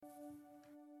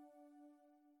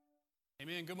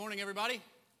Amen. Good morning, everybody. You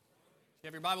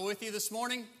have your Bible with you this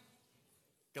morning?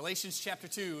 Galatians chapter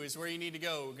 2 is where you need to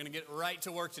go. We're going to get right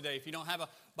to work today. If you don't have a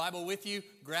Bible with you,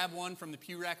 grab one from the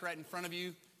pew rack right in front of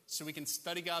you so we can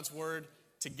study God's Word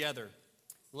together.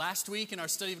 Last week in our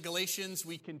study of Galatians,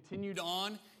 we continued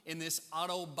on in this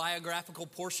autobiographical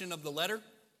portion of the letter.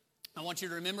 I want you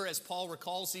to remember, as Paul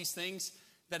recalls these things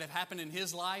that have happened in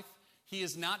his life, he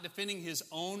is not defending his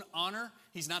own honor.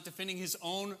 He's not defending his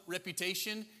own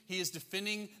reputation. He is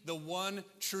defending the one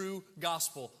true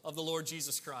gospel of the Lord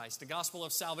Jesus Christ, the gospel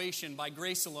of salvation by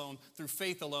grace alone, through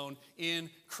faith alone, in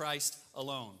Christ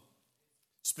alone.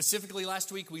 Specifically,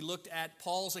 last week we looked at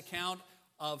Paul's account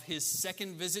of his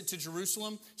second visit to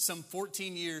Jerusalem, some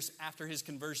 14 years after his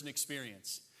conversion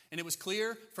experience. And it was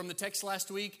clear from the text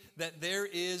last week that there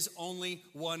is only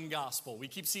one gospel. We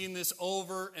keep seeing this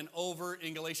over and over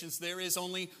in Galatians. There is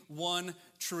only one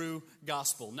true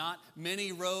gospel. Not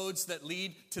many roads that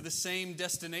lead to the same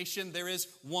destination. There is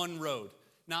one road.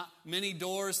 Not many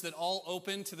doors that all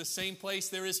open to the same place.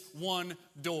 There is one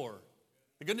door.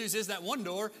 The good news is that one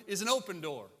door is an open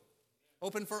door.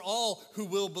 Open for all who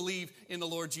will believe in the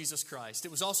Lord Jesus Christ.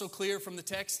 It was also clear from the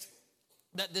text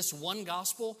that this one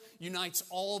gospel unites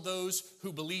all those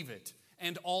who believe it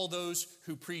and all those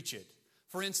who preach it.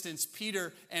 For instance,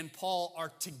 Peter and Paul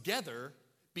are together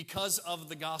because of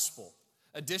the gospel.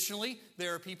 Additionally,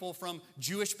 there are people from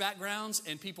Jewish backgrounds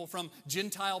and people from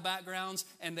Gentile backgrounds,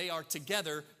 and they are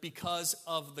together because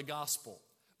of the gospel.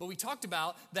 But we talked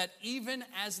about that even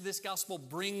as this gospel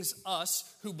brings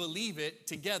us who believe it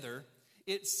together,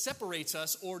 it separates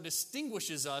us or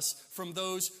distinguishes us from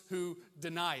those who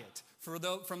deny it,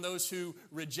 from those who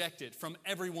reject it, from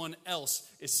everyone else,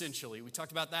 essentially. We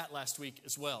talked about that last week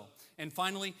as well. And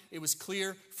finally, it was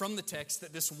clear from the text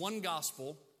that this one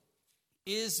gospel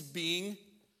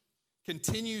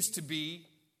continues to be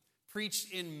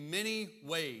preached in many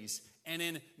ways and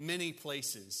in many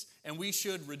places. And we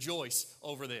should rejoice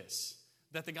over this,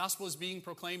 that the gospel is being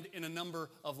proclaimed in a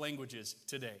number of languages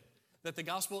today, that the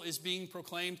gospel is being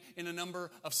proclaimed in a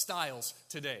number of styles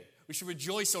today. We should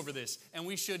rejoice over this, and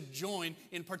we should join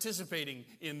in participating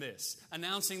in this,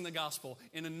 announcing the gospel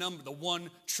the one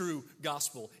true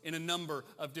gospel, in a number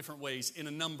of different ways, in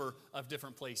a number of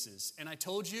different places. And I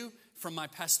told you from my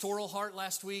pastoral heart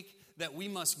last week that we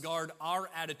must guard our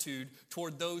attitude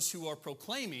toward those who are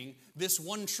proclaiming this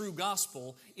one true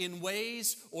gospel in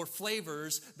ways or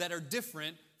flavors that are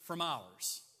different from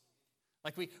ours.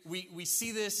 Like we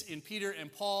see this in Peter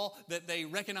and Paul, that they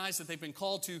recognize that they've been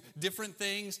called to different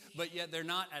things, but yet they're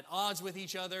not at odds with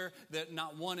each other, that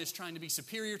not one is trying to be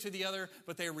superior to the other,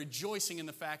 but they're rejoicing in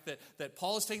the fact that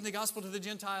Paul is taking the gospel to the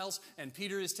Gentiles and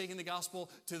Peter is taking the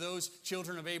gospel to those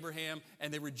children of Abraham,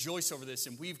 and they rejoice over this,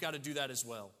 and we've got to do that as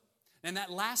well. And that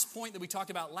last point that we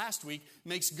talked about last week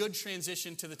makes good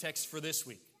transition to the text for this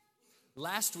week.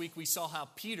 Last week we saw how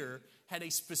Peter had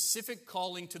a specific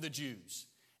calling to the Jews,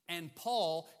 and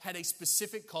Paul had a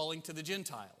specific calling to the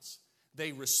Gentiles.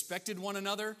 They respected one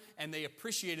another, and they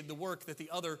appreciated the work that the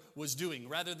other was doing,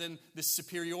 rather than this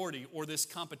superiority or this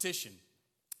competition.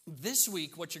 This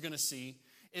week, what you're going to see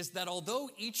is that although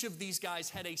each of these guys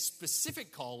had a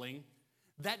specific calling,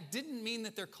 that didn't mean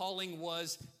that their calling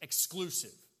was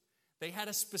exclusive. They had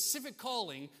a specific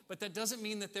calling, but that doesn't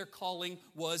mean that their calling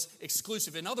was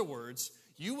exclusive. In other words,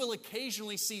 you will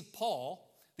occasionally see Paul,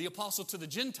 the apostle to the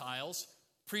Gentiles,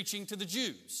 preaching to the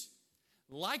Jews.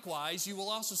 Likewise, you will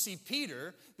also see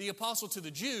Peter, the apostle to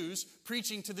the Jews,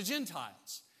 preaching to the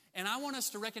Gentiles. And I want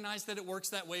us to recognize that it works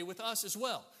that way with us as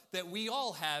well, that we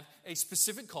all have a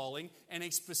specific calling and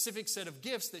a specific set of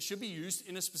gifts that should be used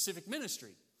in a specific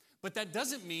ministry. But that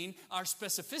doesn't mean our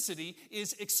specificity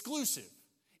is exclusive.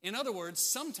 In other words,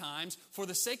 sometimes for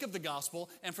the sake of the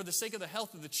gospel and for the sake of the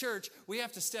health of the church, we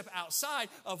have to step outside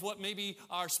of what may be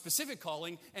our specific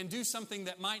calling and do something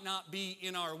that might not be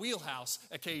in our wheelhouse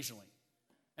occasionally.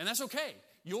 And that's okay.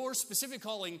 Your specific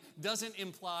calling doesn't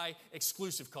imply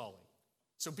exclusive calling.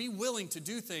 So be willing to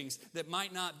do things that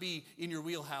might not be in your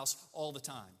wheelhouse all the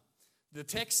time. The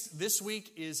text this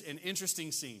week is an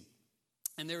interesting scene,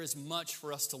 and there is much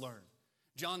for us to learn.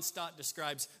 John Stott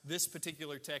describes this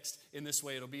particular text in this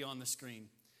way. It'll be on the screen.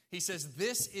 He says,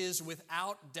 "This is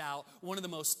without doubt one of the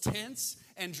most tense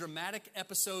and dramatic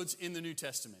episodes in the New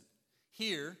Testament.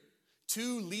 Here,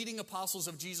 two leading apostles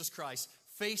of Jesus Christ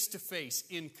face to face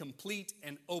in complete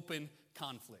and open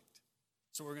conflict."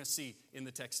 So we're going to see in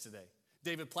the text today.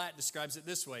 David Platt describes it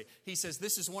this way. He says,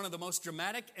 "This is one of the most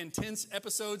dramatic and tense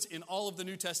episodes in all of the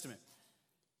New Testament."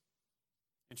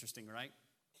 Interesting, right?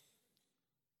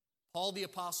 Paul the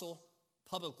apostle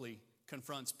publicly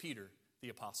confronts Peter the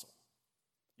apostle.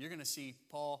 you're going to see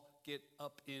Paul get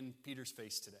up in Peter's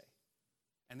face today.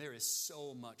 And there is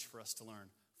so much for us to learn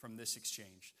from this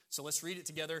exchange. So let's read it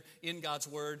together in God's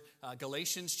Word.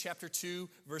 Galatians chapter 2,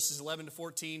 verses 11 to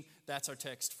 14. That's our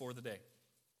text for the day.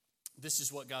 This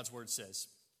is what God's Word says.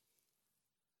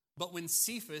 But when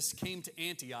Cephas came to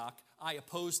Antioch, I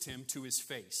opposed him to his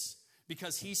face,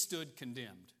 because he stood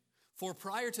condemned. For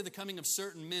prior to the coming of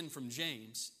certain men from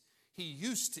James, he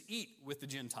used to eat with the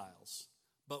Gentiles.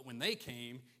 But when they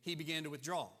came, he began to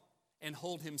withdraw and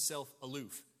hold himself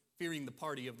aloof, fearing the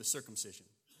party of the circumcision.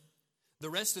 The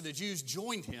rest of the Jews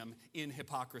joined him in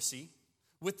hypocrisy,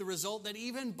 with the result that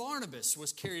even Barnabas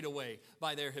was carried away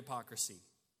by their hypocrisy.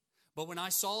 But when I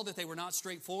saw that they were not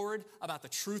straightforward about the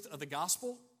truth of the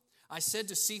gospel, I said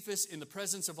to Cephas in the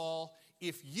presence of all,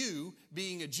 if you,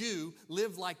 being a Jew,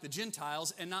 live like the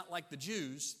Gentiles and not like the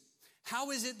Jews,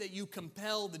 how is it that you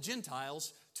compel the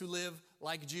Gentiles to live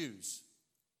like Jews?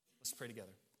 Let's pray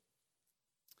together.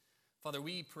 Father,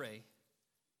 we pray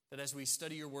that as we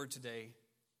study your word today,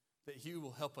 that you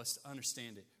will help us to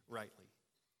understand it rightly.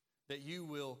 That you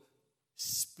will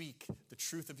speak the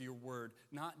truth of your word,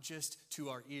 not just to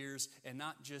our ears and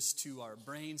not just to our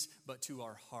brains, but to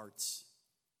our hearts.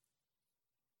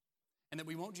 And that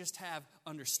we won't just have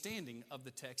understanding of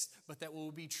the text, but that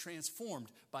we'll be transformed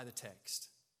by the text.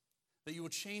 That you will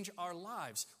change our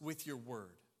lives with your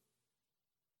word.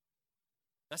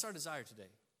 That's our desire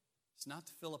today. It's not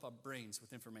to fill up our brains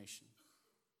with information,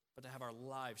 but to have our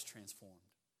lives transformed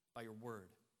by your word,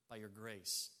 by your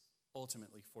grace,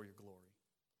 ultimately for your glory.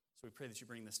 So we pray that you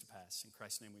bring this to pass. In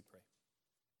Christ's name we pray.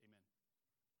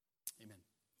 Amen. Amen.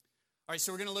 All right,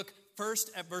 so we're going to look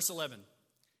first at verse 11.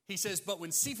 He says, but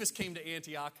when Cephas came to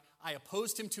Antioch, I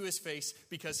opposed him to his face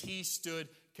because he stood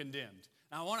condemned.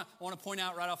 Now, I want to point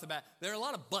out right off the bat, there are a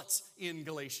lot of buts in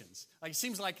Galatians. Like, it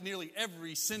seems like nearly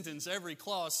every sentence, every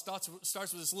clause starts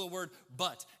with this little word,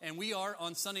 but. And we are,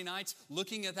 on Sunday nights,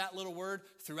 looking at that little word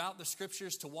throughout the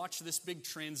Scriptures to watch this big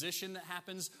transition that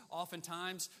happens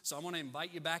oftentimes. So I want to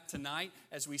invite you back tonight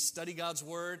as we study God's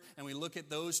Word and we look at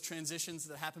those transitions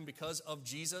that happen because of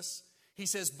Jesus. He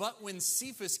says, but when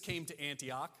Cephas came to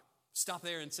Antioch, stop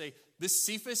there and say, this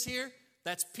Cephas here,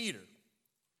 that's Peter.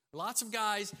 Lots of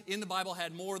guys in the Bible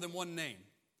had more than one name.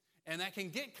 And that can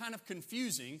get kind of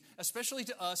confusing, especially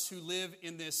to us who live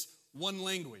in this one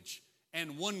language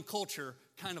and one culture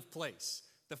kind of place.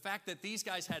 The fact that these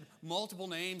guys had multiple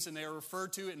names and they are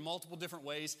referred to in multiple different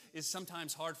ways is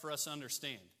sometimes hard for us to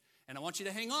understand. And I want you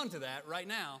to hang on to that right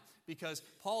now, because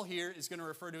Paul here is going to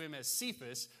refer to him as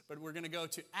Cephas, but we're going to go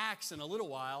to Acts in a little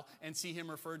while and see him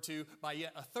referred to by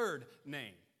yet a third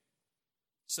name.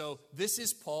 So this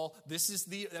is Paul, this is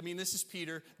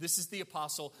Peter, this is the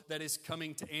apostle that is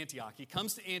coming to Antioch. He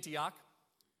comes to Antioch.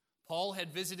 Paul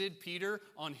had visited Peter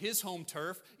on his home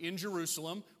turf in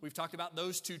Jerusalem. We've talked about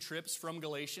those two trips from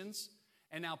Galatians.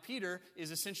 And now Peter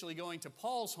is essentially going to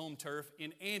Paul's home turf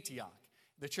in Antioch.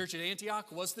 The church at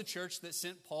Antioch was the church that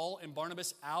sent Paul and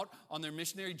Barnabas out on their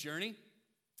missionary journey.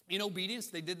 In obedience,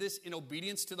 they did this in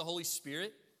obedience to the Holy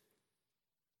Spirit.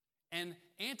 And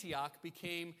Antioch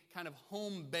became kind of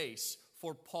home base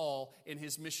for Paul in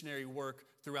his missionary work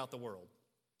throughout the world.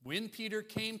 When Peter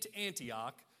came to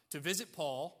Antioch to visit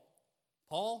Paul,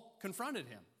 Paul confronted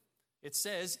him. It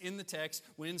says in the text,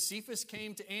 when Cephas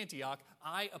came to Antioch,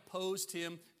 I opposed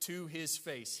him to his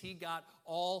face. He got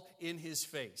all in his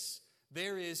face.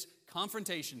 There is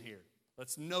confrontation here.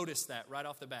 Let's notice that right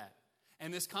off the bat.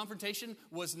 And this confrontation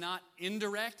was not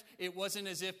indirect. It wasn't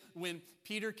as if when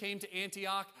Peter came to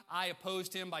Antioch, I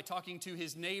opposed him by talking to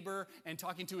his neighbor and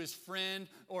talking to his friend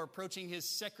or approaching his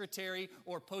secretary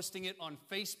or posting it on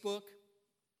Facebook.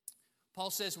 Paul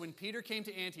says, when Peter came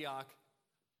to Antioch,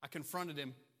 I confronted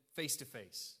him face to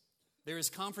face. There is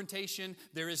confrontation,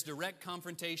 there is direct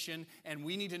confrontation, and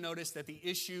we need to notice that the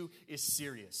issue is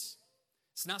serious.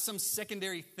 It's not some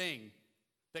secondary thing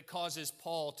that causes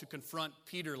Paul to confront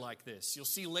Peter like this. You'll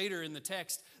see later in the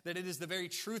text that it is the very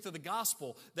truth of the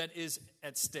gospel that is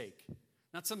at stake.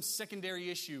 Not some secondary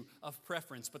issue of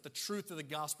preference, but the truth of the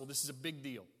gospel. This is a big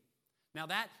deal. Now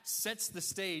that sets the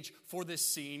stage for this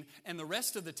scene, and the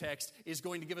rest of the text is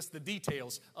going to give us the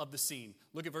details of the scene.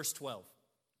 Look at verse 12.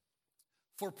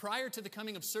 For prior to the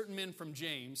coming of certain men from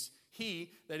James,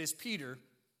 he, that is Peter,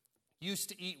 used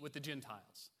to eat with the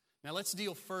Gentiles. Now let's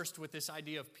deal first with this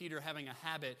idea of Peter having a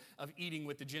habit of eating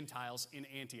with the Gentiles in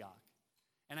Antioch.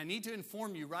 And I need to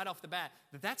inform you right off the bat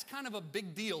that that's kind of a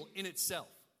big deal in itself.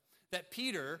 That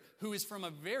Peter, who is from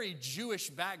a very Jewish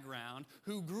background,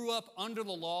 who grew up under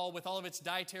the law with all of its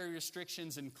dietary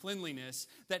restrictions and cleanliness,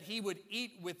 that he would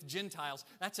eat with Gentiles,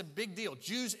 that's a big deal.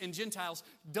 Jews and Gentiles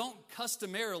don't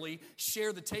customarily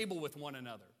share the table with one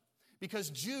another. because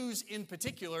Jews in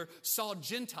particular saw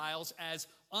Gentiles as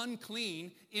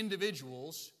unclean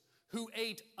individuals who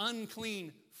ate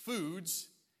unclean foods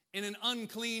in an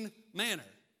unclean manner.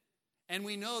 And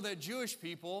we know that Jewish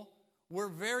people were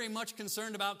very much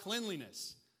concerned about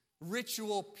cleanliness,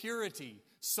 ritual purity,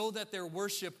 so that their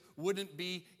worship wouldn't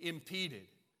be impeded.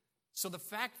 So the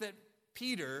fact that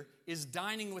Peter is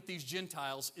dining with these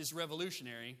Gentiles is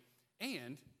revolutionary,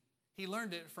 and he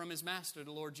learned it from his master,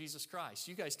 the Lord Jesus Christ.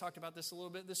 You guys talked about this a little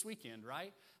bit this weekend,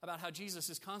 right? About how Jesus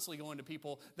is constantly going to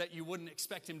people that you wouldn't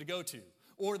expect him to go to,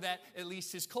 or that at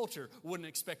least his culture wouldn't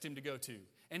expect him to go to.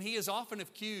 And he is often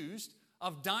accused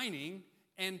of dining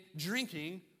and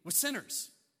drinking with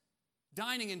sinners.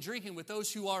 Dining and drinking with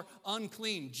those who are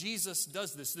unclean. Jesus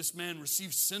does this. This man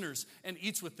receives sinners and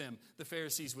eats with them, the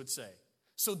Pharisees would say.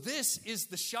 So this is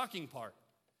the shocking part,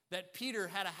 that Peter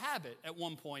had a habit at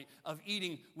one point of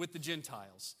eating with the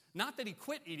Gentiles. Not that he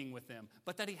quit eating with them,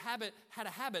 but that he had a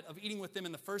habit of eating with them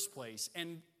in the first place.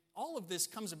 And all of this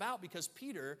comes about because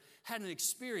Peter had an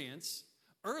experience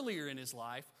earlier in his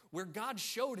life where God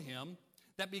showed him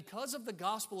that because of the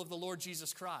gospel of the Lord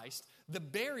Jesus Christ, the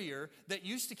barrier that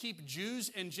used to keep Jews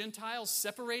and Gentiles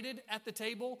separated at the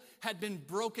table had been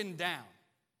broken down.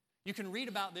 You can read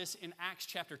about this in Acts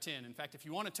chapter 10. In fact, if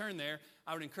you want to turn there,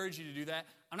 I would encourage you to do that.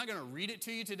 I'm not going to read it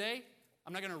to you today.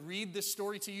 I'm not going to read this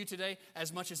story to you today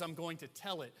as much as I'm going to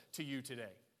tell it to you today.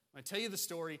 I'm going to tell you the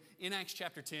story in Acts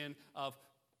chapter 10 of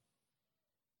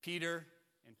Peter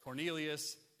and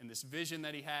Cornelius and this vision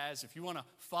that he has. If you want to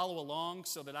follow along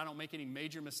so that I don't make any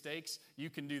major mistakes,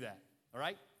 you can do that. All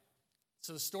right?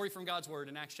 So the story from God's word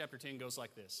in Acts chapter 10 goes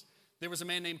like this. There was a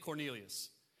man named Cornelius,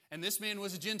 and this man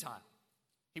was a Gentile.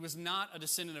 He was not a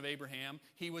descendant of Abraham.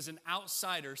 He was an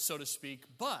outsider, so to speak,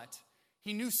 but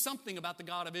he knew something about the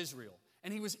God of Israel.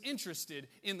 And he was interested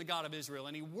in the God of Israel.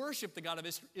 And he worshiped the God of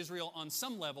Israel on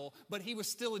some level, but he was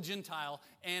still a Gentile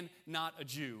and not a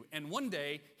Jew. And one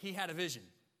day, he had a vision.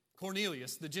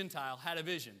 Cornelius, the Gentile, had a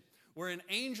vision where an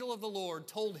angel of the Lord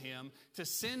told him to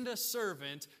send a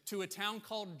servant to a town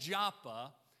called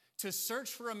Joppa to search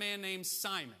for a man named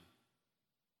Simon.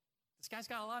 This guy's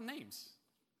got a lot of names.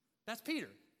 That's Peter,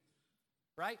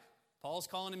 right? Paul's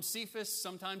calling him Cephas.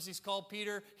 Sometimes he's called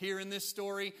Peter. Here in this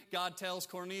story, God tells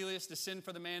Cornelius to send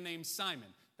for the man named Simon.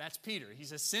 That's Peter. He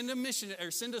says, send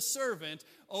a servant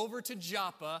over to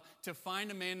Joppa to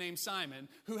find a man named Simon,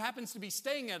 who happens to be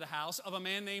staying at a house of a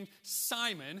man named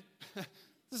Simon.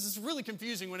 This is really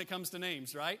confusing when it comes to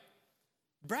names, right?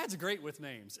 Brad's great with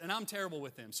names, and I'm terrible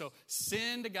with them. So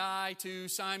send a guy to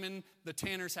Simon the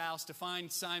tanner's house to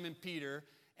find Simon Peter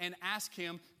and ask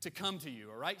him to come to you,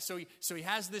 all right? So he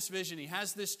has this vision, he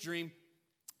has this dream,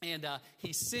 and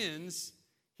he sends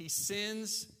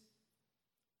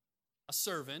a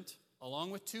servant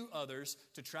along with two others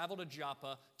to travel to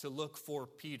Joppa to look for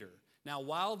Peter. Now,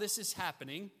 while this is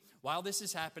happening,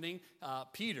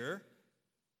 Peter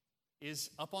is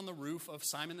up on the roof of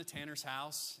Simon the tanner's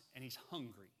house, and he's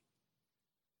hungry.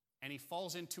 And he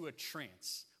falls into a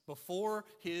trance. Before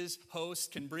his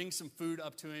host can bring some food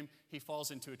up to him, he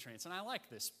falls into a trance. And I like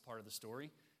this part of the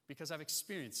story because I've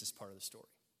experienced this part of the story.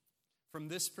 From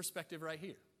this perspective right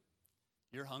here,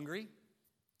 you're hungry,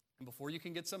 and before you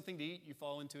can get something to eat, you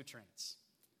fall into a trance.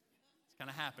 It's kind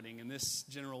of happening in this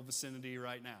general vicinity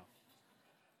right now.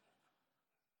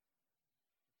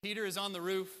 Peter is on the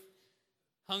roof,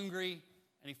 hungry,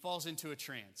 and he falls into a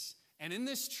trance. And in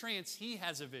this trance, he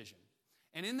has a vision.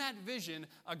 And in that vision,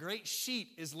 a great sheet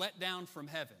is let down from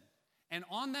heaven. And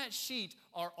on that sheet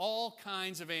are all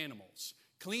kinds of animals.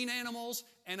 Clean animals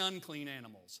and unclean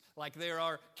animals. Like there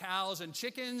are cows and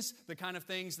chickens, the kind of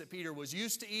things that Peter was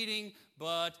used to eating,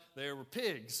 but there were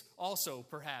pigs also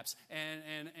perhaps,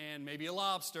 and maybe a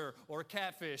lobster or a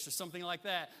catfish or something like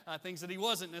that, things that he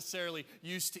wasn't necessarily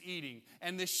used to eating.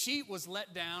 And the sheet was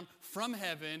let down from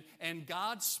heaven, and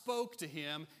God spoke to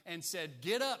him and said,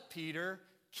 "Get up, Peter,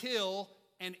 kill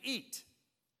and eat."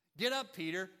 Get up,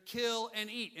 Peter, kill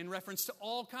and eat, in reference to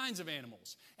all kinds of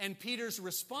animals. And Peter's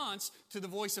response to the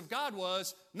voice of God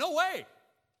was, "No way.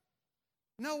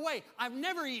 No way. I've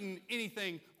never eaten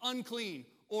anything unclean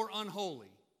or unholy."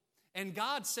 And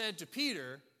God said to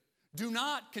Peter, "Do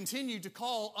not continue to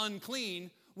call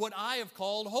unclean what I have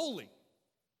called holy."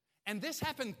 And this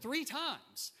happened 3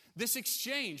 times. This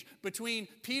exchange between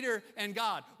Peter and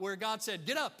God, where God said,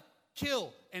 "Get up,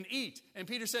 kill and eat." And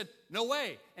Peter said, "No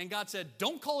way." And God said,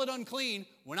 "Don't call it unclean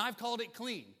when I've called it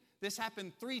clean." This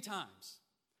happened 3 times.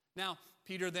 Now,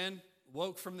 Peter then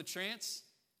woke from the trance,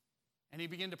 and he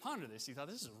began to ponder this. He thought,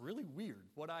 this is really weird,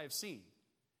 what I have seen.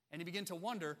 And he began to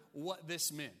wonder what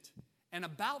this meant. And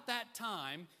about that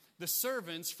time, the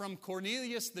servants from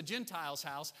Cornelius the Gentile's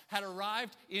house had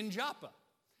arrived in Joppa.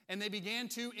 And they began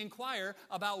to inquire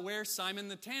about where Simon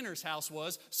the tanner's house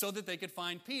was so that they could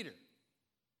find Peter.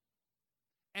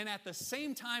 And at the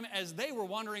same time as they were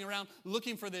wandering around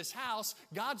looking for this house,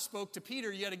 God spoke to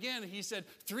Peter yet again. He said,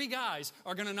 3 guys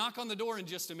are going to knock on the door in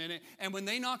just a minute. And when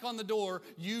they knock on the door,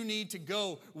 you need to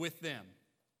go with them.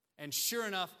 And sure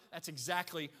enough, that's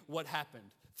exactly what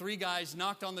happened. 3 guys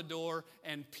knocked on the door,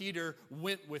 and Peter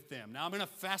went with them. Now, I'm going to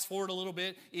fast forward a little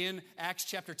bit in Acts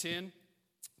chapter 10.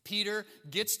 Peter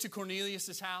gets to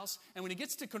Cornelius' house, and when he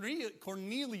gets to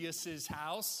Cornelius'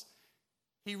 house,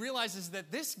 he realizes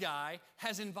that this guy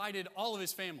has invited all of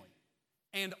his family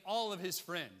and all of his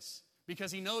friends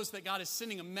because he knows that God is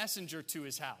sending a messenger to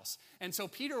his house. And so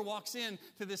Peter walks in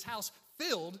to this house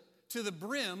filled to the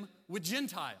brim with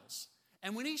Gentiles.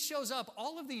 And when he shows up,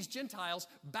 all of these Gentiles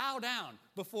bow down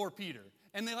before Peter,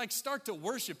 and they start to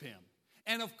worship him.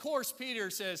 And of course, Peter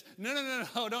says, no,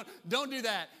 don't do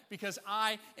that, because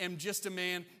I am just a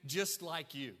man just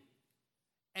like you.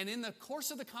 And in the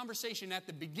course of the conversation at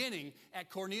the beginning at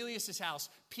Cornelius' house,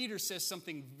 Peter says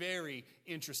something very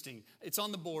interesting. It's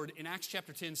on the board in Acts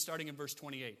chapter 10, starting in verse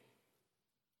 28.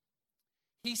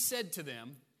 He said to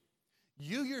them,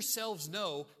 "You yourselves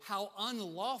know how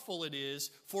unlawful it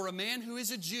is for a man who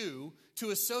is a Jew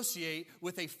to associate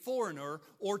with a foreigner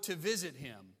or to visit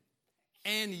him.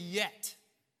 And yet,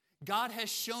 God has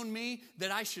shown me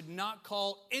that I should not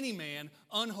call any man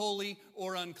unholy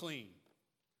or unclean."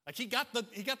 He got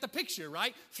the picture,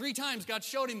 right? 3 times God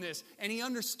showed him this, and he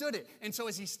understood it. And so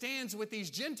as he stands with these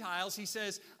Gentiles, he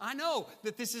says, I know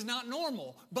that this is not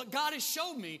normal, but God has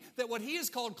showed me that what he has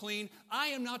called clean, I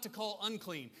am not to call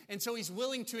unclean. And so he's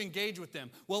willing to engage with them.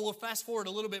 Well, we'll fast forward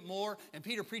a little bit more, and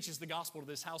Peter preaches the gospel to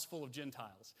this house full of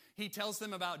Gentiles. He tells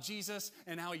them about Jesus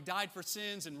and how he died for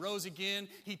sins and rose again.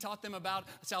 He taught them about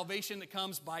salvation that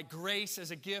comes by grace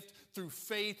as a gift through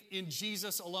faith in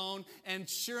Jesus alone. And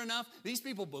sure enough, these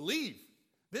people believe.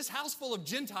 This house full of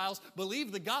Gentiles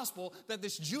believe the gospel that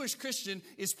this Jewish Christian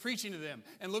is preaching to them.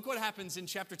 And look what happens in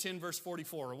chapter 10, verse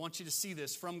 44. I want you to see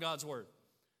this from God's word.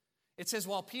 It says,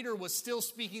 while Peter was still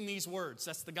speaking these words,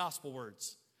 that's the gospel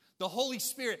words, the Holy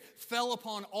Spirit fell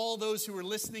upon all those who were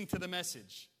listening to the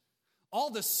message. All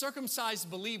the circumcised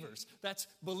believers, that's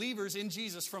believers in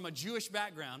Jesus from a Jewish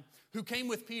background, who came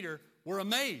with Peter, were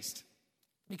amazed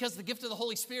because the gift of the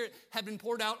Holy Spirit had been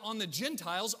poured out on the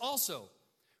Gentiles also.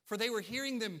 For they were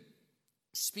hearing them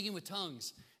speaking with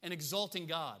tongues and exalting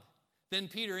God. Then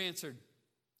Peter answered,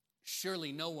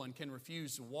 surely no one can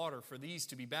refuse water for these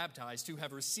to be baptized who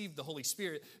have received the Holy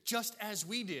Spirit just as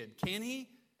we did, can he?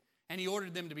 And he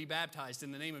ordered them to be baptized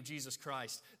in the name of Jesus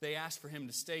Christ. They asked for him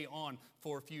to stay on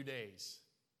for a few days.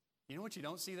 You know what you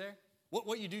don't see there?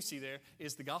 What you do see there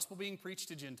is the gospel being preached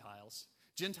to Gentiles,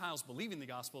 Gentiles believing the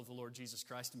gospel of the Lord Jesus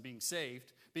Christ and being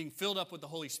saved, being filled up with the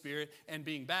Holy Spirit and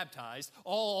being baptized,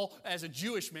 all as a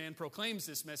Jewish man proclaims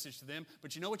this message to them.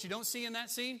 But you know what you don't see in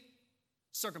that scene?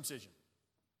 Circumcision.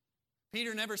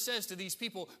 Peter never says to these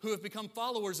people who have become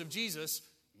followers of Jesus,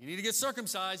 you need to get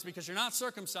circumcised because you're not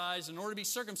circumcised. In order to be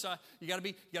circumcised, you got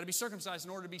to be circumcised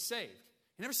in order to be saved.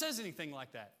 He never says anything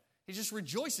like that. He just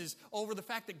rejoices over the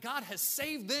fact that God has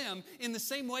saved them in the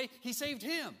same way he saved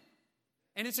him.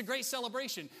 And it's a great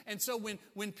celebration. And so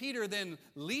when Peter then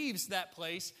leaves that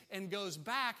place and goes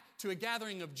back to a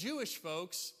gathering of Jewish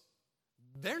folks,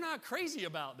 they're not crazy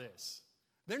about this.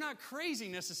 They're not crazy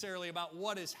necessarily about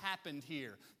what has happened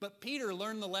here. But Peter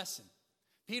learned the lesson.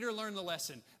 Peter learned the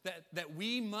lesson that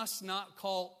we must not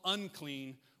call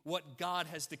unclean what God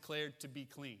has declared to be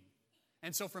clean.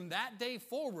 And so from that day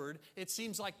forward, it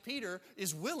seems like Peter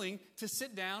is willing to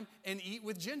sit down and eat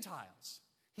with Gentiles.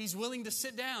 He's willing to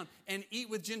sit down and eat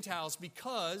with Gentiles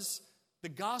because the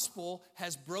gospel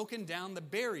has broken down the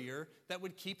barrier that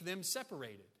would keep them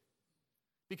separated.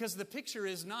 Because the picture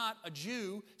is not a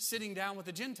Jew sitting down with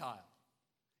a Gentile.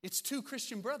 It's 2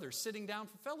 Christian brothers sitting down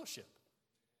for fellowship.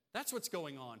 That's what's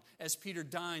going on as Peter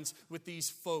dines with these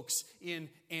folks in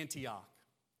Antioch.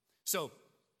 So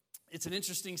it's an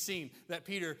interesting scene that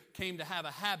Peter came to have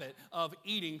a habit of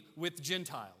eating with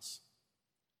Gentiles.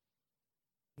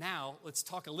 Now, let's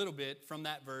talk a little bit from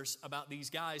that verse about these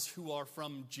guys who are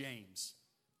from James,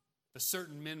 the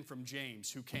certain men from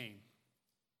James who came.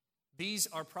 These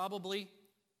are probably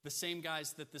the same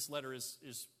guys that this letter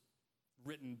is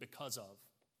written because of.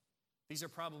 These are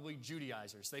probably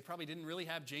Judaizers. They probably didn't really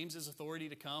have James's authority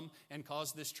to come and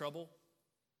cause this trouble,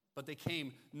 but they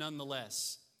came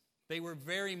nonetheless. They were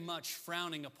very much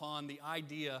frowning upon the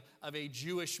idea of a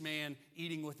Jewish man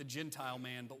eating with a Gentile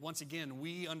man. But once again,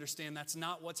 we understand that's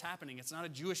not what's happening. It's not a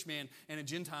Jewish man and a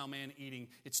Gentile man eating.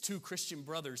 It's two Christian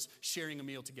brothers sharing a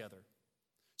meal together.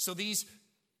 So these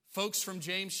folks from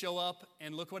James show up,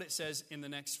 and look what it says in the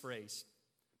next phrase.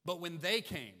 But when they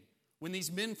came, when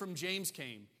these men from James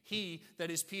came, he,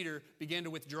 that is Peter, began to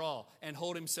withdraw and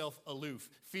hold himself aloof,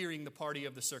 fearing the party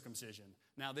of the circumcision.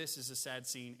 Now this is a sad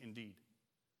scene indeed.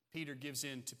 Peter gives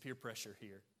in to peer pressure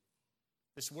here.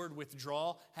 This word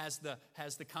withdraw has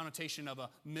the connotation of a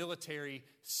military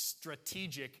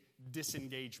strategic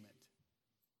disengagement.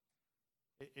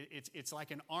 It's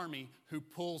like an army who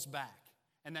pulls back.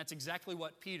 And that's exactly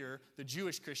what Peter, the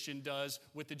Jewish Christian, does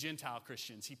with the Gentile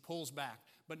Christians. He pulls back.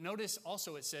 But notice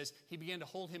also it says he began to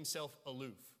hold himself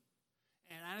aloof.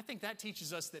 And I think that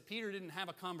teaches us that Peter didn't have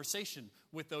a conversation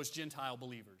with those Gentile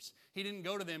believers. He didn't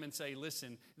go to them and say,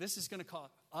 listen, this is going to cause,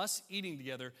 us eating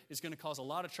together is going to cause a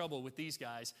lot of trouble with these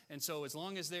guys. And so as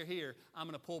long as they're here, I'm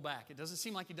going to pull back. It doesn't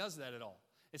seem like he does that at all.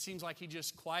 It seems like he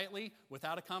just quietly,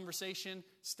 without a conversation,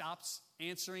 stops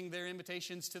answering their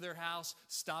invitations to their house,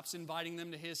 stops inviting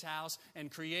them to his house,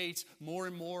 and creates more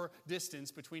and more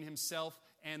distance between himself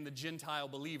and the Gentile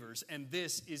believers. And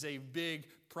this is a big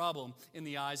problem in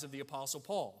the eyes of the Apostle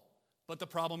Paul. But the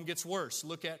problem gets worse.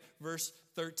 Look at verse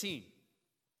 13.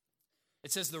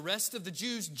 It says, the rest of the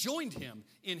Jews joined him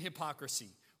in hypocrisy,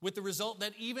 with the result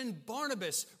that even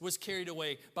Barnabas was carried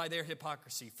away by their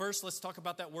hypocrisy. First, let's talk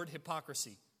about that word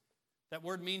hypocrisy. That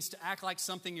word means to act like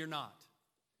something you're not.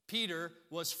 Peter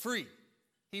was free.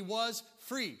 He was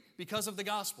free because of the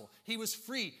gospel. He was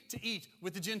free to eat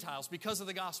with the Gentiles because of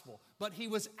the gospel. But he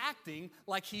was acting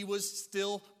like he was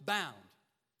still bound.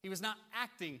 He was not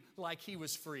acting like he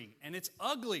was free. And it's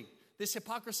ugly. This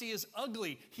hypocrisy is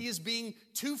ugly. He is being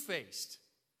two-faced.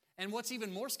 And what's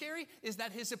even more scary is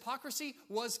that his hypocrisy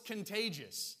was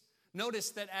contagious. Notice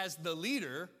that as the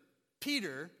leader,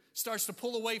 Peter, starts to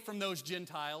pull away from those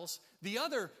Gentiles, the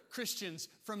other Christians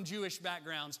from Jewish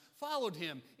backgrounds followed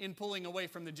him in pulling away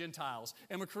from the Gentiles.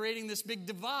 And we're creating this big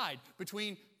divide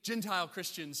between Gentile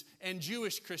Christians and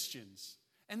Jewish Christians.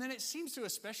 And then it seems to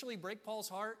especially break Paul's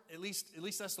heart, at least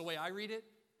that's the way I read it,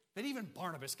 that even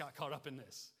Barnabas got caught up in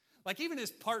this. Like even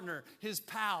his partner, his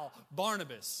pal,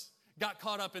 Barnabas, got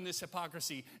caught up in this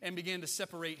hypocrisy and began to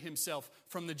separate himself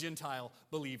from the Gentile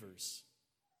believers.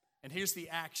 And here's the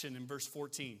action in verse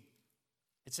 14.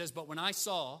 It says, but when I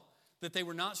saw that they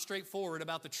were not straightforward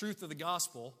about the truth of the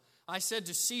gospel, I said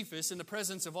to Cephas in the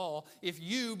presence of all, if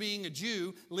you, being a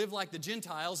Jew, live like the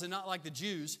Gentiles and not like the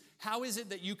Jews, how is it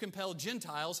that you compel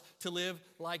Gentiles to live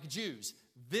like Jews?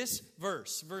 This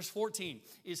verse 14,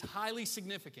 is highly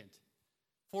significant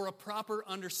for a proper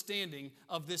understanding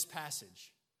of this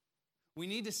passage. We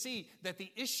need to see that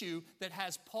the issue that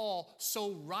has Paul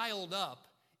so riled up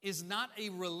is not a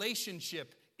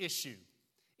relationship issue.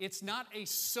 It's not a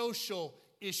social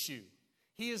issue.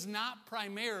 He is not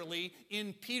primarily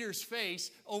in Peter's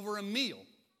face over a meal.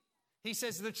 He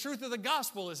says the truth of the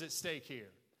gospel is at stake here.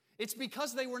 It's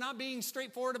because they were not being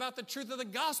straightforward about the truth of the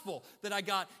gospel that I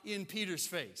got in Peter's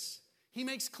face. He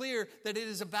makes clear that it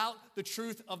is about the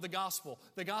truth of the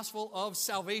gospel of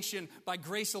salvation by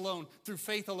grace alone, through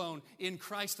faith alone, in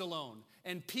Christ alone.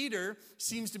 And Peter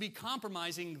seems to be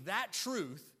compromising that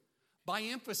truth by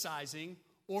emphasizing,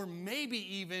 or maybe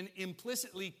even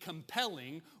implicitly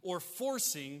compelling or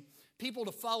forcing people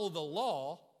to follow the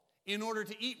law in order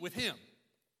to eat with him.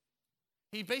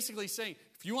 He's basically saying,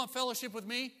 if you want fellowship with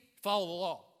me, follow the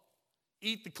law.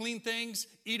 Eat the clean things,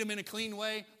 eat them in a clean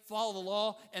way, follow the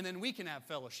law, and then we can have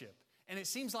fellowship. And it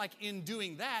seems like in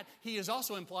doing that, he is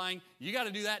also implying you got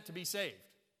to do that to be saved.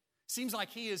 Seems like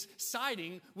he is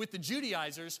siding with the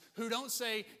Judaizers who don't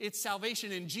say it's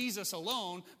salvation in Jesus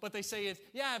alone, but they say it's,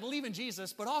 yeah, I believe in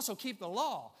Jesus, but also keep the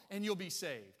law and you'll be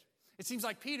saved. It seems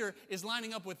like Peter is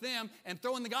lining up with them and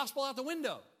throwing the gospel out the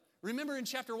window. Remember in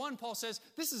chapter 1, Paul says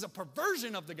this is a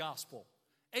perversion of the gospel,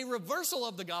 a reversal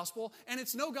of the gospel, and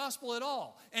it's no gospel at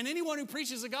all. And anyone who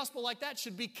preaches a gospel like that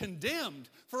should be condemned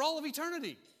for all of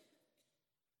eternity.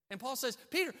 And Paul says,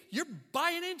 Peter, you're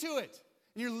buying into it.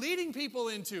 And you're leading people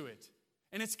into it.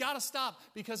 And it's got to stop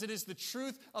because it is the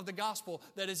truth of the gospel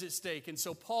that is at stake. And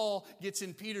so Paul gets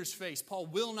in Peter's face. Paul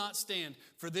will not stand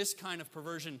for this kind of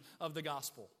perversion of the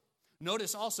gospel.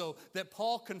 Notice also that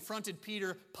Paul confronted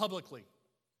Peter publicly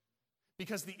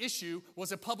because the issue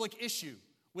was a public issue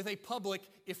with a public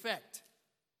effect.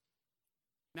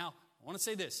 Now, I want to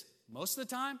say this. Most of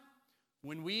the time,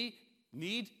 when we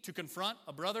need to confront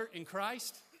a brother in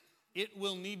Christ, it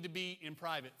will need to be in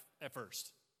private at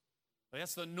first.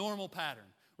 That's the normal pattern.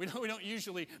 We don't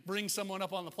usually bring someone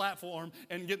up on the platform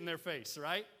and get in their face,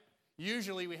 right?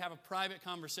 Usually we have a private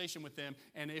conversation with them,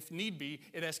 and if need be,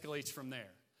 it escalates from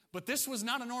there. But this was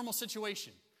not a normal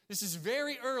situation. This is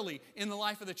very early in the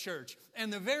life of the church,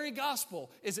 and the very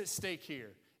gospel is at stake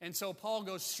here. And so Paul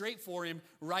goes straight for him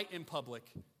right in public,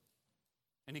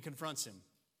 and he confronts him.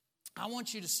 I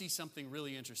want you to see something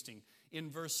really interesting. In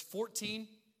verse 14,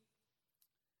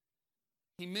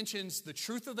 he mentions the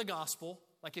truth of the gospel.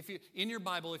 Like if you in your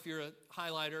Bible, if you're a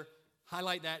highlighter,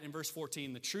 highlight that in verse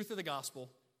 14, the truth of the gospel.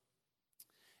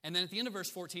 And then at the end of verse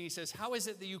 14, he says, how is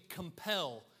it that you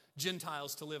compel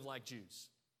Gentiles to live like Jews?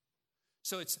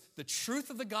 So it's the truth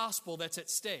of the gospel that's at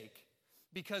stake,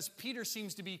 because Peter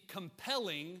seems to be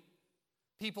compelling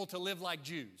people to live like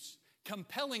Jews,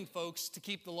 compelling folks to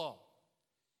keep the law.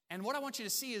 And what I want you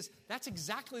to see is that's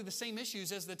exactly the same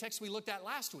issues as the text we looked at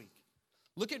last week.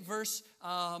 Look at verse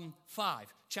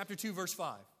 5, chapter 2, verse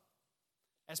 5.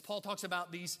 As Paul talks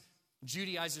about these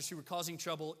Judaizers who were causing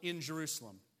trouble in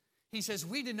Jerusalem. He says,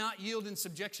 we did not yield in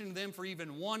subjection to them for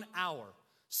even 1 hour,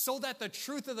 so that the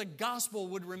truth of the gospel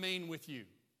would remain with you.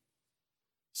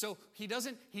 So he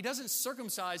doesn't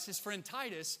circumcise his friend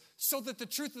Titus so that the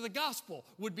truth of the gospel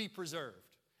would be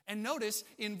preserved. And notice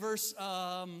in verse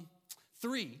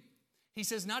 3, he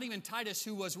says, not even Titus,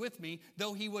 who was with me,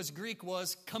 though he was Greek,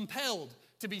 was compelled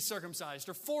to be circumcised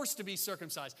or forced to be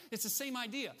circumcised. It's the same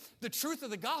idea. The truth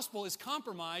of the gospel is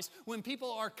compromised when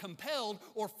people are compelled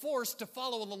or forced to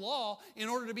follow the law in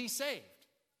order to be saved.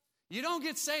 You don't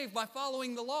get saved by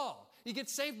following the law. You get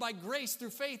saved by grace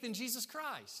through faith in Jesus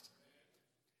Christ.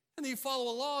 And then you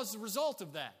follow a law as a result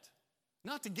of that.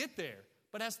 Not to get there,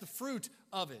 but as the fruit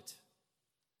of it.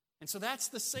 And so that's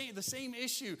the same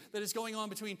issue that is going on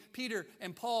between Peter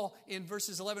and Paul in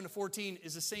verses 11 to 14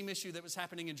 is the same issue that was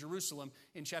happening in Jerusalem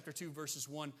in chapter 2, verses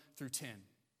 1 through 10.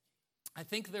 I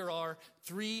think there are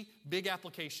 3 big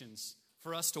applications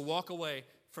for us to walk away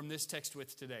from this text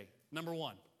with today. Number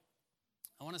 1,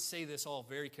 I want to say this all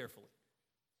very carefully.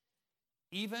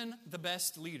 Even the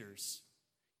best leaders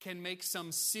can make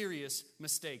some serious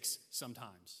mistakes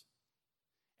sometimes.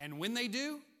 And when they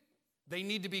do, they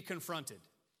need to be confronted.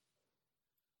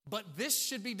 But this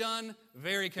should be done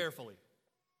very carefully.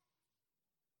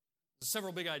 There's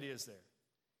several big ideas there.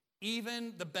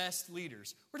 Even the best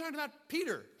leaders. We're talking about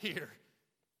Peter here.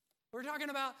 We're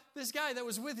talking about this guy that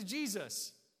was with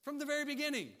Jesus from the very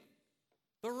beginning.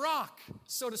 The rock,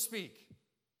 so to speak.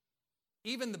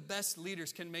 Even the best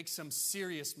leaders can make some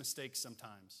serious mistakes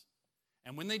sometimes.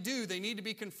 And when they do, they need to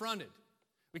be confronted.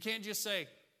 We can't just say, I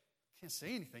can't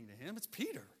say anything to him. It's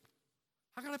Peter.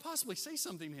 How can I possibly say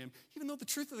something to him? Even though the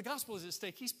truth of the gospel is at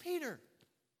stake, he's Peter.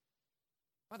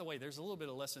 By the way, there's a little bit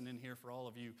of lesson in here for all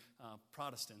of you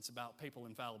Protestants about papal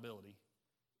infallibility.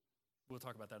 We'll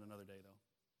talk about that another day,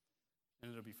 though.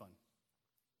 And it'll be fun.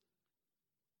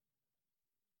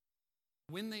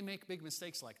 When they make big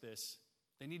mistakes like this,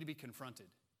 they need to be confronted.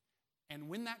 And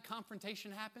when that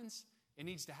confrontation happens, it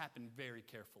needs to happen very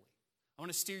carefully. I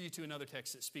want to steer you to another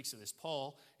text that speaks of this.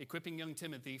 Paul, equipping young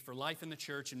Timothy for life in the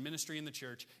church and ministry in the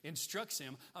church, instructs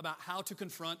him about how to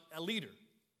confront a leader.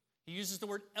 He uses the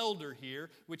word elder here,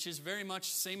 which is very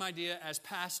much the same idea as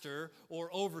pastor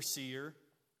or overseer.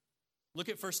 Look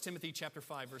at 1 Timothy chapter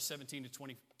 5, verse 17 to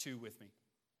 22 with me.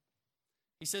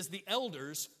 He says, the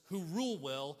elders who rule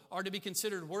well are to be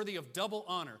considered worthy of double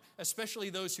honor, especially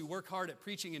those who work hard at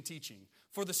preaching and teaching.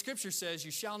 For the scripture says,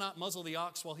 you shall not muzzle the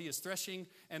ox while he is threshing,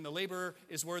 and the laborer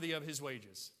is worthy of his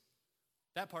wages.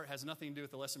 That part has nothing to do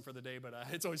with the lesson for the day, but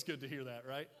it's always good to hear that,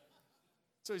 right?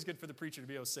 It's always good for the preacher to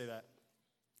be able to say that.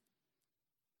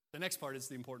 The next part is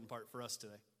the important part for us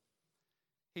today.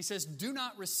 He says, do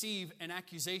not receive an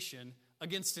accusation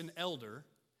against an elder,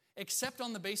 except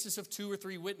on the basis of 2 or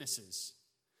 3 witnesses.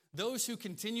 Those who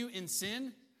continue in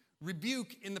sin,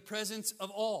 rebuke in the presence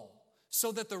of all,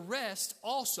 so that the rest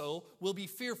also will be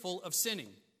fearful of sinning.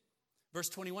 Verse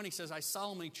 21, he says, I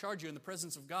solemnly charge you in the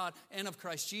presence of God and of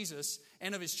Christ Jesus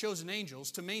and of his chosen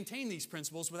angels to maintain these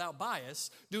principles without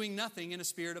bias, doing nothing in a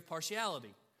spirit of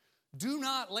partiality. Do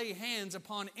not lay hands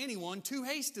upon anyone too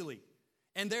hastily,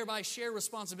 and thereby share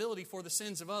responsibility for the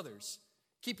sins of others.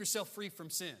 Keep yourself free from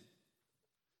sin.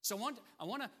 So I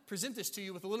want to present this to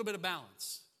you with a little bit of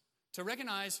balance. To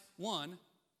recognize, 1,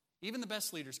 even the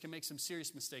best leaders can make some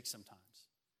serious mistakes sometimes.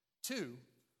 2,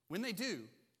 when they do,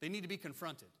 they need to be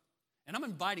confronted. And I'm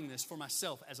inviting this for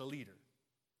myself as a leader.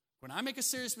 When I make a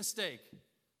serious mistake,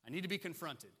 I need to be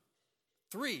confronted.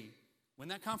 3, when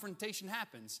that confrontation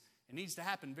happens, it needs to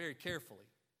happen very carefully.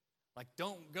 Like,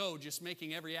 don't go just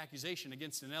making every accusation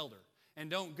against an elder. And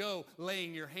don't go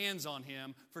laying your hands on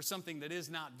him for something that is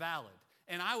not valid.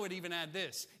 And I would even add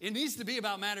this. It needs to be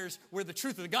about matters where the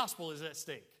truth of the gospel is at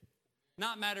stake.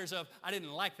 Not matters of, I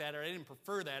didn't like that, or I didn't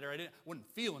prefer that, or I wasn't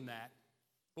feeling that.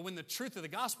 But when the truth of the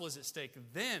gospel is at stake,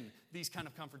 then these kind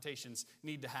of confrontations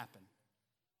need to happen.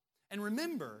 And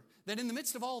remember that in the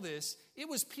midst of all this, it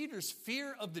was Peter's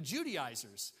fear of the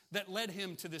Judaizers that led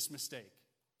him to this mistake.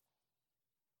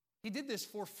 He did this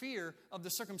for fear of the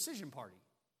circumcision party.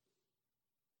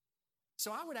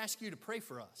 So I would ask you to pray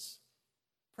for us.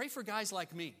 Pray for guys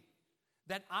like me,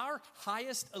 that our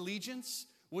highest allegiance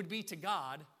would be to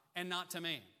God and not to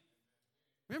man.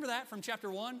 Remember that from chapter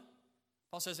 1?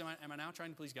 Paul says, am I now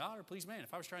trying to please God or please man?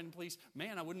 If I was trying to please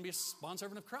man, I wouldn't be a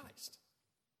bondservant of Christ.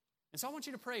 And so I want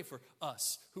you to pray for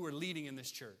us who are leading in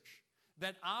this church,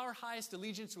 that our highest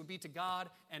allegiance would be to God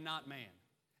and not man.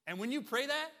 And when you pray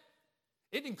that,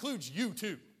 it includes you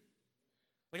too.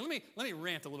 Like, let me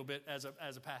rant a little bit as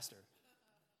a pastor.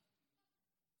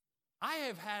 I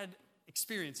have had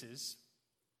experiences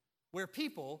where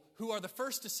people who are the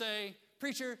first to say,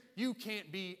 preacher, you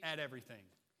can't be at everything.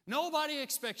 Nobody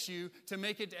expects you to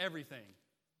make it to everything.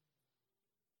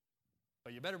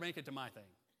 But you better make it to my thing.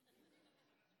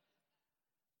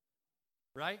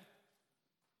 Right?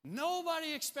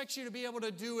 Nobody expects you to be able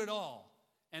to do it all.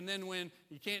 And then when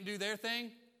you can't do their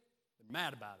thing, they're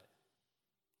mad about it.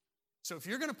 So if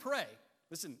you're going to pray,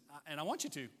 listen, and I want you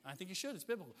to, I think you should, it's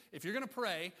biblical. If you're going to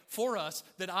pray for us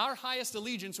that our highest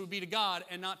allegiance would be to God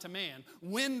and not to man,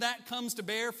 when that comes to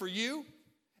bear for you,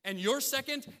 and you're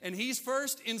second and he's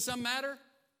first in some matter,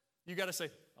 you got to say,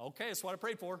 okay, that's what I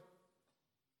prayed for.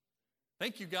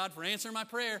 Thank you, God, for answering my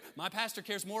prayer. My pastor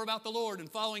cares more about the Lord and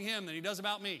following him than he does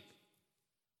about me.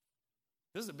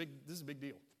 This is a big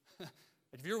deal.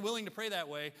 If you're willing to pray that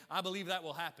way, I believe that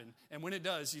will happen. And when it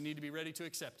does, you need to be ready to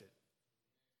accept it.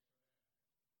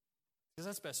 Because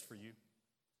that's best for you.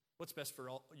 What's best for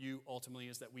you ultimately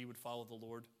is that we would follow the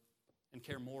Lord and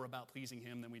care more about pleasing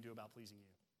him than we do about pleasing you.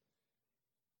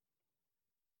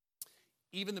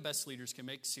 Even the best leaders can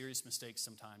make serious mistakes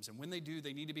sometimes. And when they do,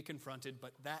 they need to be confronted.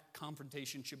 But that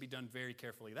confrontation should be done very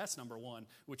carefully. That's number one,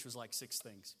 which was like 6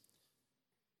 things.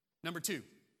 Number 2,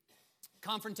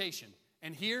 confrontation.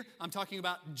 And here I'm talking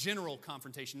about general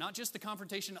confrontation. Not just the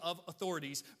confrontation of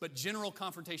authorities, but general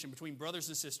confrontation between brothers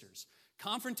and sisters.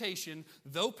 Confrontation,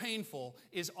 though painful,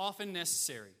 is often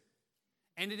necessary.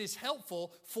 And it is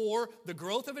helpful for the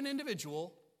growth of an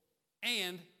individual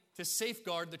and to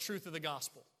safeguard the truth of the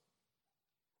gospel.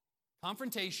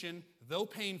 Confrontation, though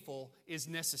painful, is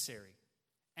necessary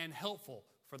and helpful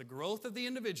for the growth of the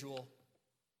individual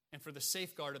and for the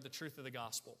safeguard of the truth of the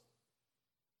gospel.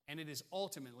 And it is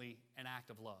ultimately an act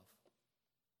of love.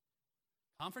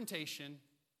 Confrontation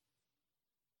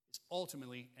is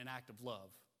ultimately an act of love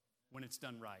when it's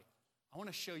done right. I want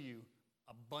to show you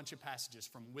a bunch of passages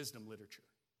from wisdom literature.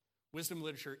 Wisdom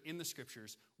literature in the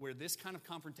scriptures where this kind of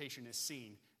confrontation is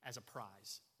seen as a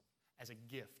prize, as a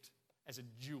gift, as a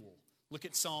jewel. Look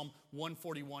at Psalm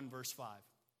 141, verse 5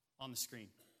 on the screen.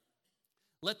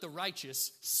 Let the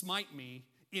righteous smite me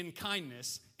in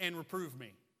kindness and reprove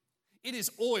me. It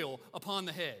is oil upon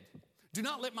the head. Do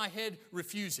not let my head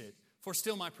refuse it, for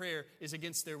still my prayer is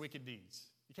against their wicked deeds.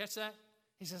 You catch that?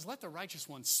 He says, let the righteous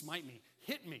one smite me,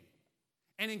 hit me,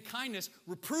 and in kindness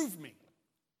reprove me.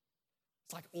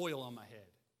 It's like oil on my head.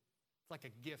 It's like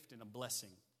a gift and a blessing.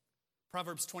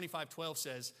 Proverbs 25:12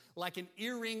 says, like an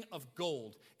earring of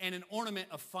gold and an ornament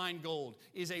of fine gold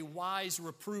is a wise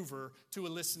reprover to a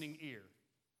listening ear.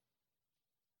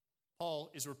 Paul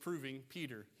is reproving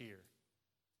Peter here.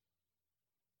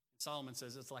 Solomon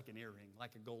says it's like an earring,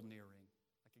 like a golden earring,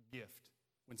 like a gift.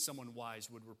 When someone wise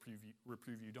would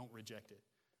reprove you, don't reject it.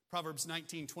 Proverbs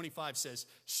 19:25 says,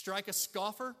 strike a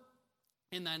scoffer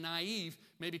and the naive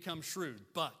may become shrewd,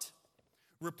 but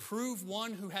reprove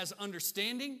one who has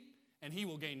understanding and he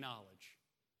will gain knowledge.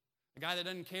 A guy that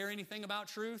doesn't care anything about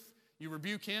truth, you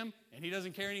rebuke him and he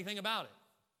doesn't care anything about it.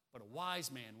 But a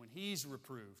wise man, when he's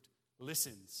reproved,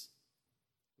 listens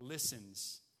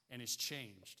and is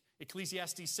changed.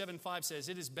 Ecclesiastes 7:5 says,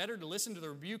 it is better to listen to the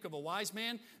rebuke of a wise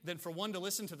man than for one to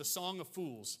listen to the song of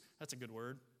fools. That's a good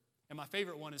word. And my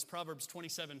favorite one is Proverbs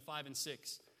 27:5 and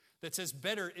 6 that says,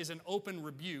 better is an open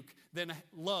rebuke than a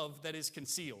love that is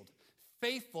concealed.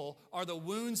 Faithful are the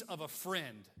wounds of a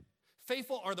friend.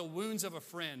 Faithful are the wounds of a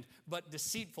friend, but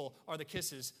deceitful are the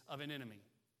kisses of an enemy.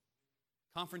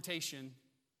 Confrontation,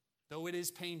 though it is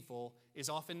painful, is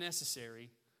often necessary,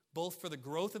 both for the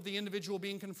growth of the individual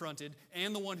being confronted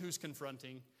and the one who's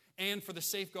confronting, and for the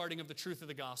safeguarding of the truth of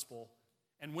the gospel.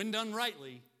 And when done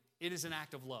rightly, it is an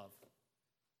act of love.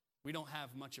 We don't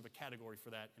have much of a category for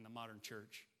that in the modern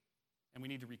church, and we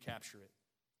need to recapture it.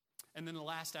 And then the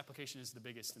last application is the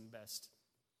biggest and best.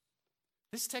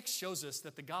 This text shows us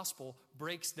that the gospel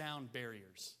breaks down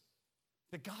barriers.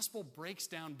 The gospel breaks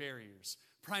down barriers.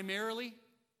 Primarily,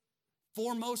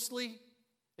 foremostly,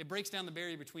 it breaks down the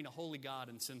barrier between a holy God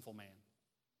and sinful man.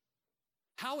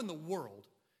 How in the world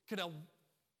could a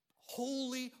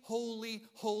holy, holy,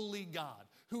 holy God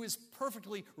who is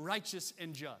perfectly righteous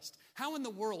and just, how in the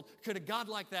world could a God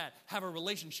like that have a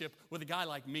relationship with a guy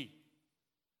like me?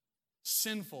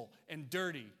 Sinful and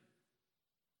dirty,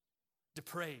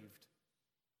 depraved.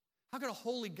 How could a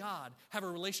holy God have a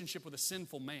relationship with a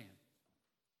sinful man?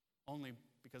 Only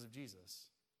because of Jesus.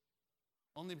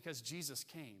 Only because Jesus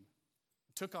came,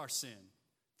 took our sin,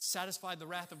 satisfied the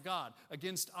wrath of God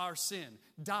against our sin,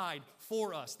 died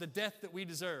for us, the death that we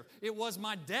deserve. It was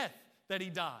my death that he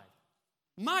died.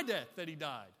 My death that he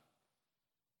died.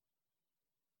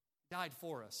 He died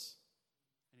for us.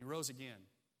 And he rose again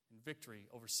in victory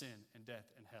over sin and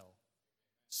death and hell,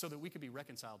 so that we could be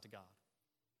reconciled to God.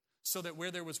 So that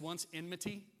where there was once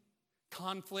enmity,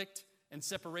 conflict, and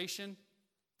separation,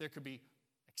 there could be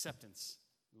acceptance,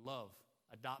 love,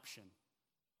 adoption,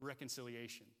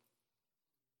 reconciliation.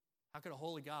 How could a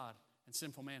holy God and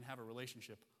sinful man have a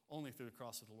relationship? Only through the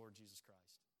cross of the Lord Jesus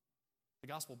Christ. The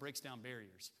gospel breaks down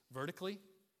barriers vertically,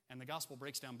 and the gospel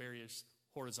breaks down barriers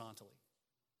horizontally.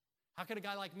 How could a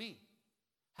guy like me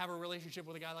have a relationship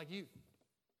with a guy like you?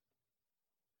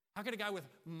 How could a guy with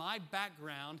my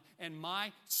background and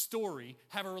my story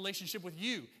have a relationship with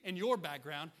you and your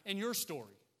background and your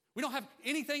story? We don't have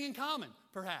anything in common,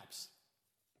 perhaps,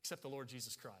 except the Lord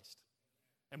Jesus Christ.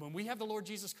 And when we have the Lord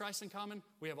Jesus Christ in common,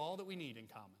 we have all that we need in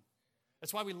common.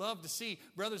 That's why we love to see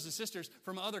brothers and sisters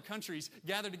from other countries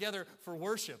gather together for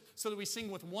worship, so that we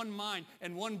sing with one mind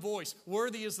and one voice,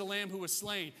 "Worthy is the Lamb who was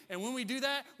slain." And when we do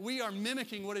that, we are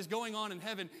mimicking what is going on in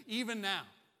heaven even now.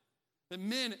 That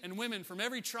men and women from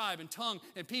every tribe and tongue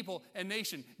and people and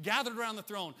nation gathered around the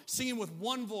throne, singing with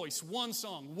one voice, one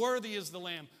song, "Worthy is the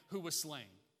Lamb who was slain."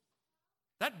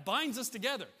 That binds us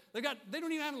together. They don't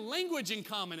even have language in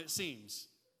common, it seems.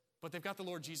 But they've got the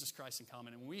Lord Jesus Christ in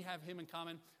common. And when we have him in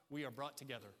common, we are brought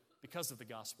together because of the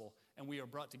gospel, and we are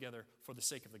brought together for the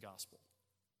sake of the gospel.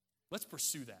 Let's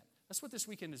pursue that. That's what this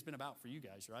weekend has been about for you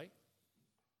guys, right?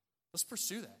 Let's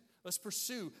pursue that. Let's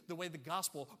pursue the way the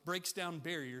gospel breaks down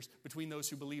barriers between those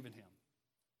who believe in him.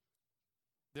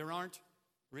 There aren't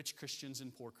rich Christians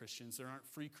and poor Christians. There aren't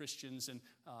free Christians and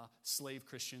slave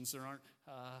Christians. There aren't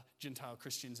Gentile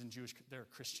Christians and Jewish. There are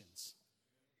Christians.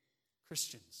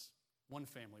 Christians. One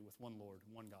family with one Lord,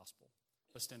 one gospel.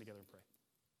 Let's stand together and pray.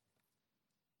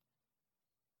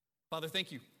 Father,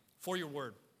 thank you for your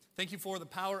word. Thank you for the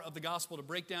power of the gospel to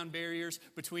break down barriers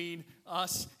between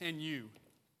us and you.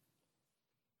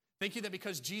 Thank you that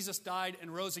because Jesus died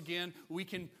and rose again, we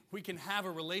can have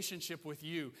a relationship with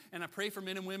you. And I pray for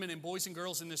men and women and boys and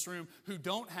girls in this room who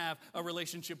don't have a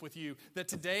relationship with you, that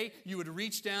today you would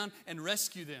reach down and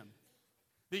rescue them.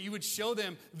 That you would show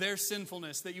them their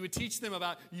sinfulness, that you would teach them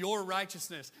about your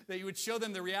righteousness, that you would show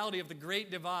them the reality of the great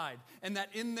divide, and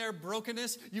that in their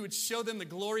brokenness, you would show them the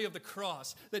glory of the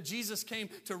cross, that Jesus came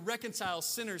to reconcile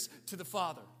sinners to the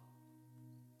Father.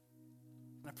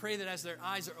 And I pray that as their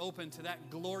eyes are open to that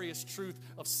glorious truth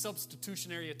of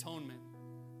substitutionary atonement,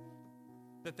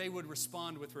 that they would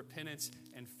respond with repentance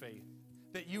and faith,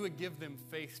 that you would give them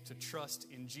faith to trust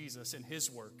in Jesus and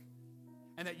his work,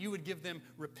 and that you would give them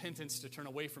repentance to turn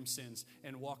away from sins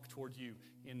and walk toward you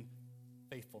in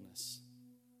faithfulness.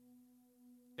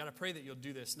 God, I pray that you'll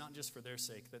do this not just for their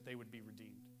sake, that they would be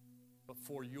redeemed, but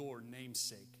for your name's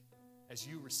sake, as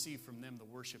you receive from them the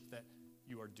worship that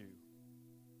you are due.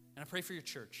 And I pray for your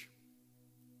church,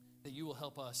 that you will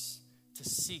help us to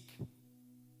see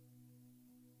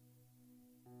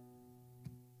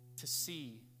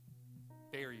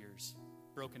barriers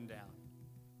broken down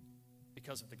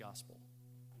because of the gospel.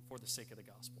 For the sake of the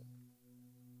gospel.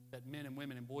 That men and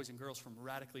women and boys and girls from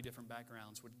radically different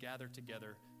backgrounds would gather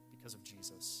together because of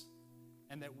Jesus.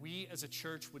 And that we as a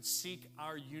church would seek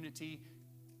our unity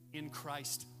in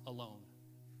Christ alone.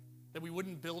 That we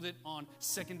wouldn't build it on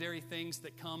secondary things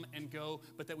that come and go,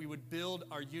 but that we would build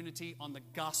our unity on the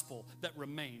gospel that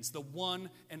remains, the one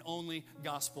and only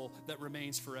gospel that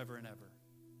remains forever and ever.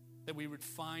 That we would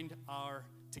find our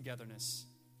togetherness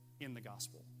in the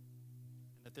gospel.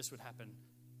 And that this would happen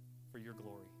for your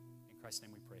glory. In Christ's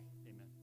name we pray. Amen.